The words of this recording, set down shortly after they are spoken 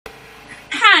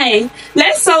Hi,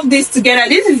 let's solve this together.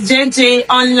 This is JJ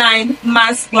online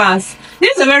math class.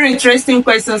 This is a very interesting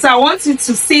question, so I want you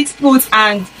to sit put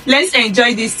and let's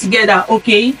enjoy this together,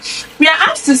 okay? We are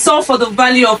asked to solve for the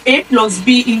value of a plus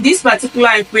b in this particular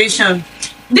equation.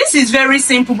 This is very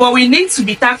simple, but we need to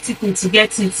be tactical to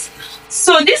get it.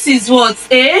 So this is what?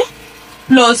 A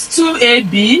plus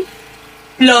 2ab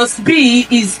plus b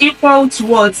is equal to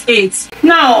what? 8.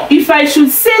 Now, if I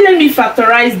should say, let me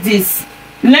factorize this.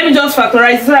 Let me just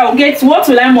factorize so I'll get what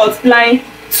will I multiply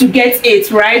to get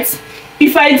 8, right?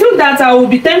 If I do that, I will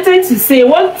be tempted to say,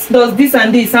 what does this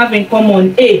and this have in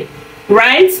common? A,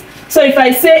 right? So if I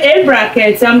say A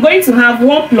bracket, I'm going to have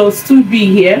 1 plus 2b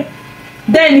here.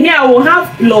 Then here I will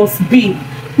have plus b.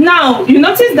 Now, you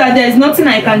notice that there is nothing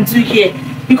I can do here,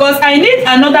 because I need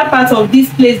another part of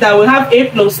this place that will have a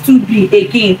plus 2b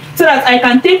again, so that I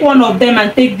can take one of them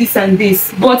and take this and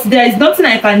this, but there is nothing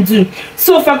I can do.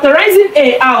 So factorizing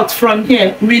a out from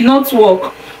here will not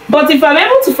work. But if I'm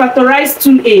able to factorize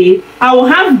 2a, I will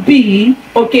have b,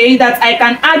 okay, that I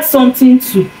can add something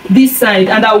to this side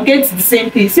and I'll get the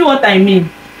same thing. See what I mean?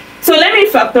 So let me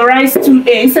factorize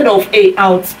 2a instead of a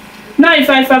out. Now if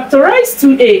I factorize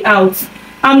 2a out,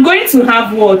 I'm going to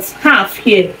have what? Half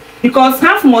here, because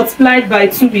half multiplied by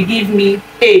 2 will give me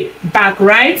a back,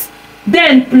 right?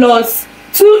 Then plus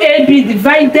 2ab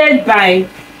divided by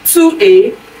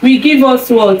 2a will give us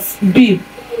what? B.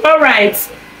 All right,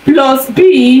 plus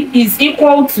b is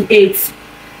equal to 8.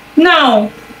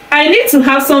 Now, I need to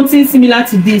have something similar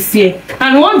to this here.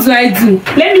 And what do?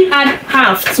 Let me add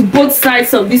half to both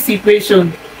sides of this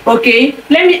equation. Okay,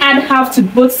 let me add half to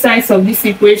both sides of this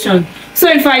equation. So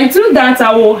if I do that,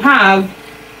 I will have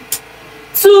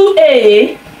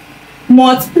 2a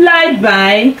multiplied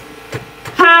by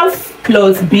half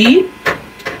plus b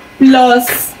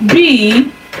plus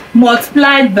b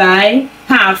multiplied by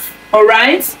half, all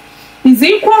right, is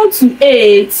equal to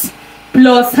 8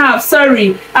 plus half.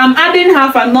 Sorry, I'm adding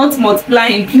half and not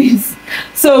multiplying, please.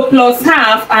 So plus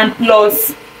half and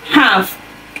plus half.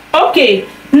 Okay,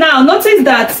 now notice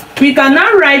that we can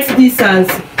now write this as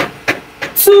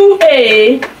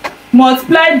 2a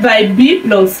multiplied by b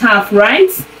plus half, right?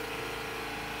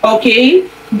 Okay,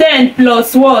 then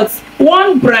plus what?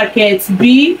 1 bracket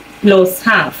b plus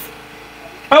half.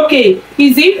 Okay,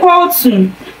 is equal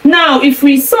to, now if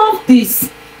we solve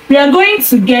this, we are going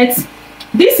to get,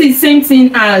 this is same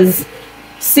thing as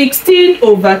 16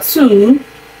 over 2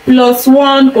 plus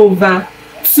 1 over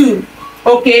 2.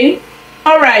 Okay,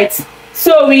 all right.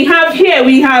 So we have here,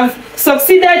 we have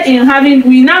succeeded in having,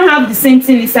 we now have the same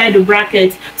thing inside the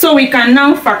bracket. So we can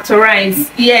now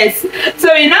factorize. Yes.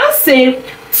 So we now say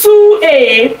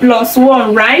 2a plus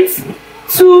 1, right?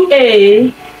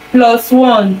 2a plus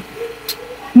 1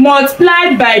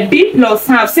 multiplied by b plus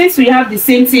half, since we have the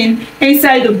same thing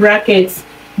inside the bracket.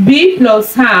 B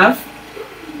plus half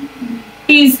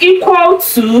is equal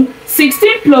to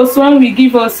 16 plus 1 will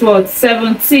give us what?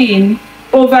 17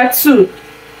 over 2.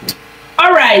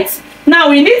 All right,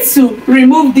 now we need to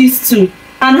remove these two.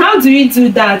 And how do we do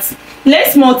that?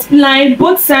 Let's multiply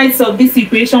both sides of this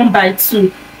equation by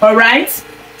 2. All right,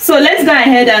 so let's go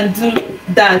ahead and do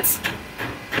that.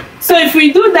 So if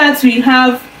we do that, we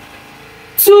have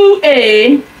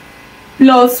 2a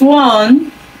plus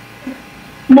 1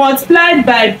 multiplied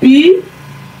by b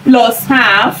plus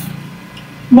half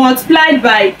multiplied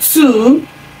by 2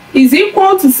 is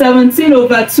equal to 17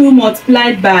 over 2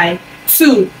 multiplied by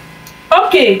 2.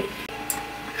 Okay,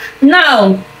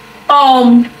 now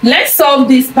let's solve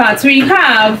this part. We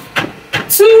have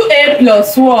 2a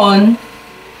plus 1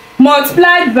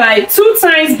 multiplied by 2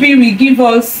 times b will give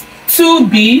us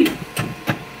 2b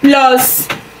plus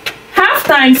half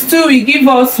times 2 will give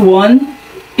us 1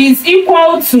 is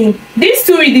equal to, these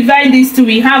 2 we divide these 2,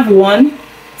 we have 1.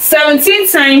 17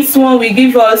 times 1 will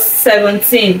give us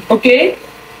 17. Okay,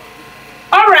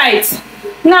 all right,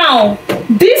 now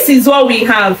this is what we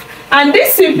have, and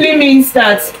this simply means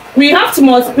that we have to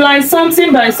multiply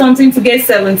something by something to get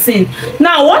 17.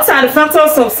 Now, what are the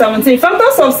factors of 17?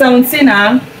 Factors of 17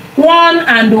 are 1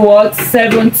 and what?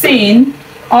 17,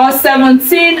 or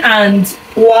 17 and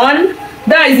 1.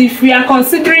 That is if we are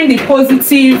considering the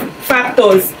positive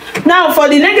factors. Now, for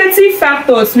the negative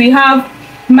factors, we have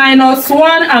minus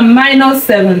 1 and minus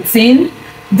 17.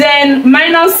 Then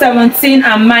minus 17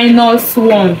 and minus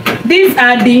 1. These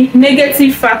are the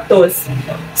negative factors.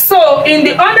 So in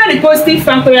the under the positive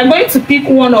factor, we are going to pick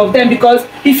one of them, because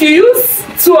if you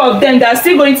use 2 of them, they are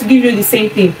still going to give you the same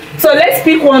thing. So let's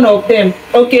pick one of them.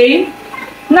 Okay,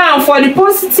 now for the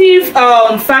positive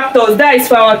factors, that is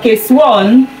for our case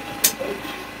 1.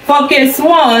 For case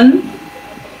 1,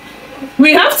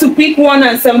 we have to pick 1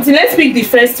 and 17. Let's pick the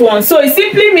first one. So it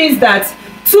simply means that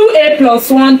 2a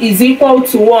plus 1 is equal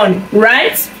to 1,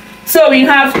 right? So we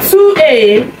have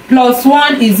 2a plus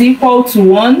 1 is equal to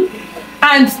 1,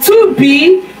 and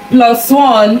 2b plus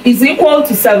 1 is equal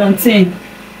to 17.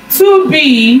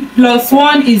 2b plus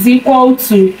 1 is equal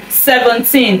to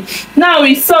 17. Now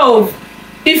we solve.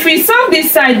 If we solve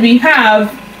this side, we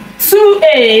have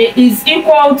 2a is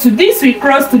equal to, this we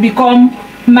cross to become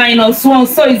minus 1,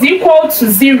 so it's equal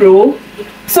to 0.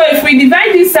 So if we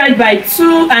divide this side by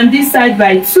 2 and this side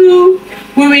by 2,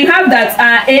 we will have that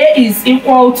our a is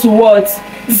equal to what?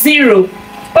 0.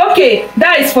 Okay,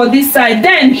 that is for this side.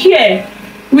 Then here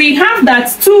we have that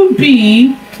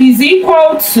 2b is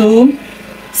equal to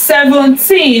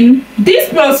 17. This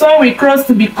plus 1 will cross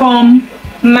to become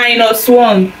minus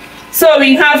 1. So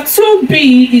we have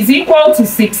 2b is equal to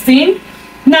 16.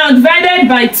 Now divided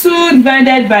by 2,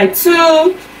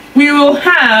 we will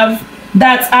have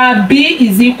that our b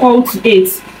is equal to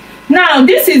 8. Now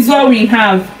this is what we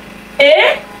have.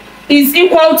 A is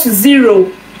equal to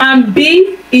 0 and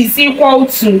b is equal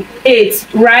to 8,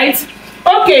 right?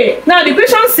 Okay, now the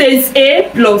question says a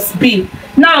plus b.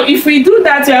 Now if we do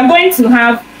that, we are going to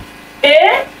have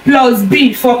a plus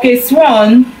b for case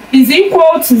 1 is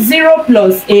equal to 0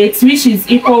 plus 8, which is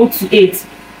equal to 8.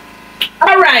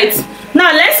 All right,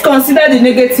 now let's consider the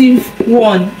negative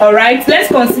one. All right, let's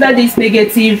consider this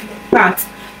negative part.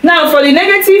 Now for the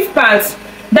negative part,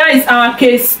 that is our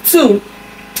case 2.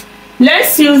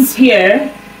 Let's use here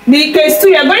the case 2.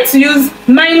 We are going to use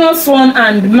minus 1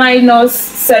 and minus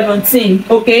 17.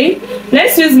 Okay,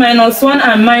 let's use minus 1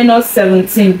 and minus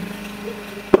 17.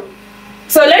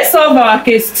 So let's solve our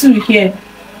case 2 here.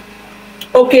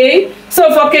 Okay, so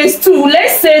for case 2,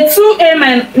 let's say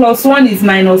 2a plus 1 is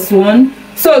minus 1.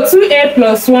 So 2a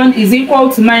plus 1 is equal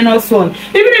to minus 1. Even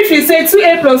if you say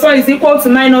 2a plus 1 is equal to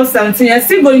minus 17, you're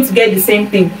still going to get the same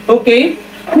thing. Okay,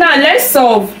 now let's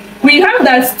solve. We have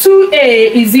that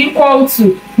 2a is equal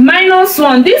to minus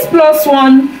 1. This plus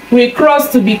 1 will cross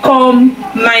to become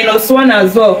minus 1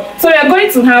 as well. So we are going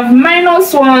to have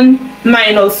minus 1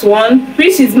 minus 1,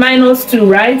 which is minus 2,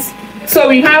 right? So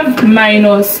we have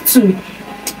minus 2.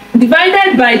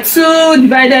 Divided by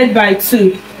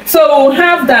 2. So we'll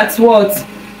have that what?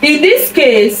 In this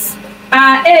case,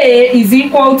 our a is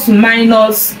equal to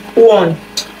minus 1.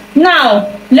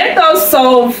 Now, let us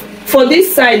solve for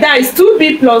this side. That is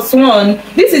 2b plus 1.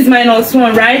 This is minus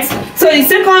 1, right? So the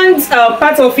second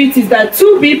part of it is that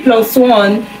 2b plus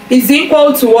 1 is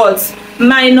equal to what?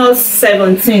 Minus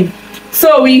 17.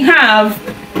 So we have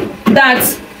that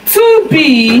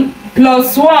 2b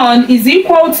plus 1 is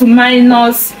equal to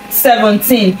minus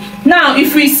 17. Now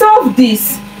if we solve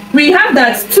this, we have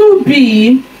that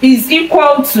 2b is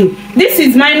equal to, this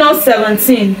is minus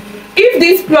 17. If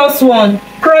this plus 1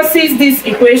 crosses this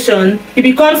equation, it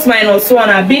becomes minus 1,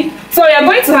 abi? So we are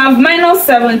going to have minus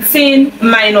 17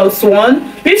 minus 1,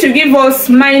 which will give us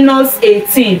minus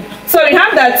 18. So we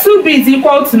have that 2b is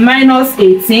equal to minus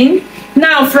 18.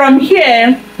 Now from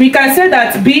here, we can say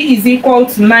that b is equal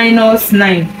to minus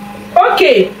 9.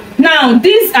 Okay, now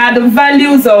these are the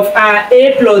values of our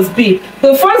a plus b.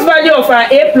 The first value of our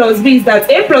a plus b is that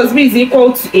a plus b is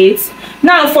equal to 8.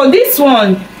 Now for this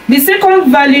one, the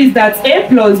second value is that a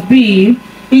plus b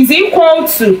is equal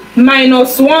to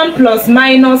minus 1 plus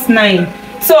minus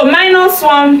 9. So minus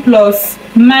 1 plus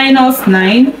minus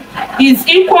 9 is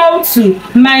equal to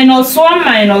minus 1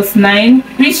 minus 9,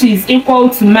 which is equal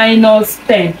to minus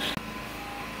 10.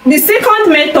 The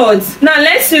second method, now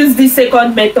let's use the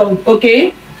second method.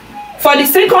 Okay, for the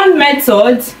second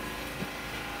method,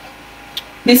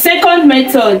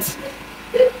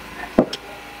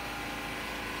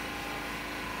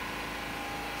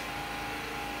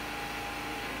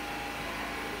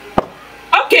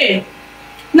 okay,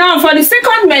 now for the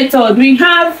second method, we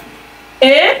have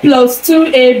a plus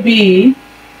 2ab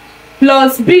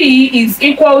plus b is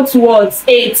equal to what?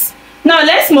 8. Now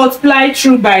let's multiply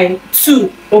through by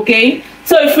 2. Okay,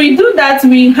 so if we do that,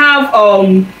 we have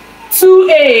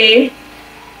 2a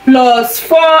plus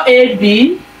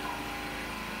 4ab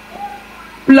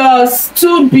plus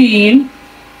 2b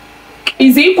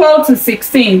is equal to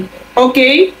 16.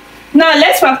 Okay, now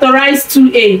let's factorize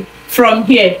 2a from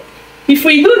here. If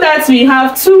we do that, we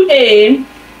have 2a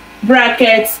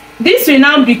brackets, this will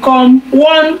now become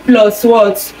 1 plus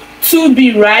what?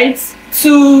 2b, right?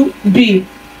 2b.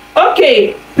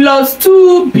 Okay, plus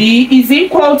 2b is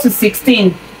equal to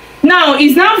 16. Now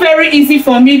it's now very easy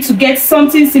for me to get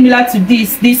something similar to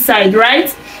this side, right?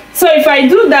 So if I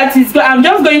do that, I'm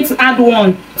just going to add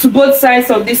 1 to both sides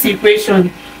of this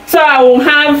equation. So I will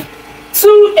have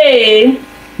 2a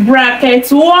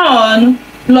bracket 1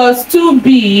 plus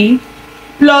 2b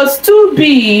plus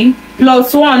 2b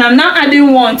plus 1. I'm now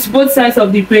adding 1 to both sides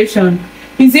of the equation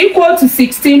is equal to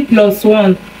 16 plus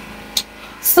 1.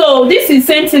 So this is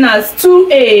same thing as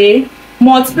 2a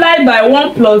multiplied by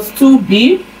 1 plus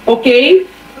 2b, okay,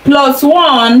 plus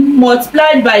 1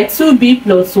 multiplied by 2b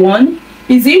plus 1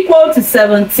 is equal to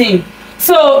 17.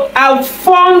 So I've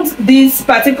formed this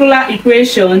particular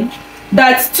equation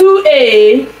that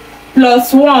 2a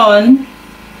plus 1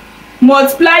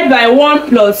 multiplied by 1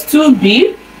 plus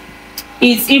 2b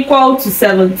is equal to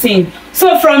 17.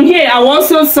 So from here, I will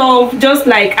also solve just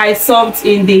like I solved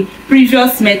in the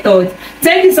previous method.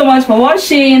 Thank you so much for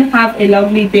watching. Have a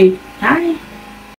lovely day. Bye.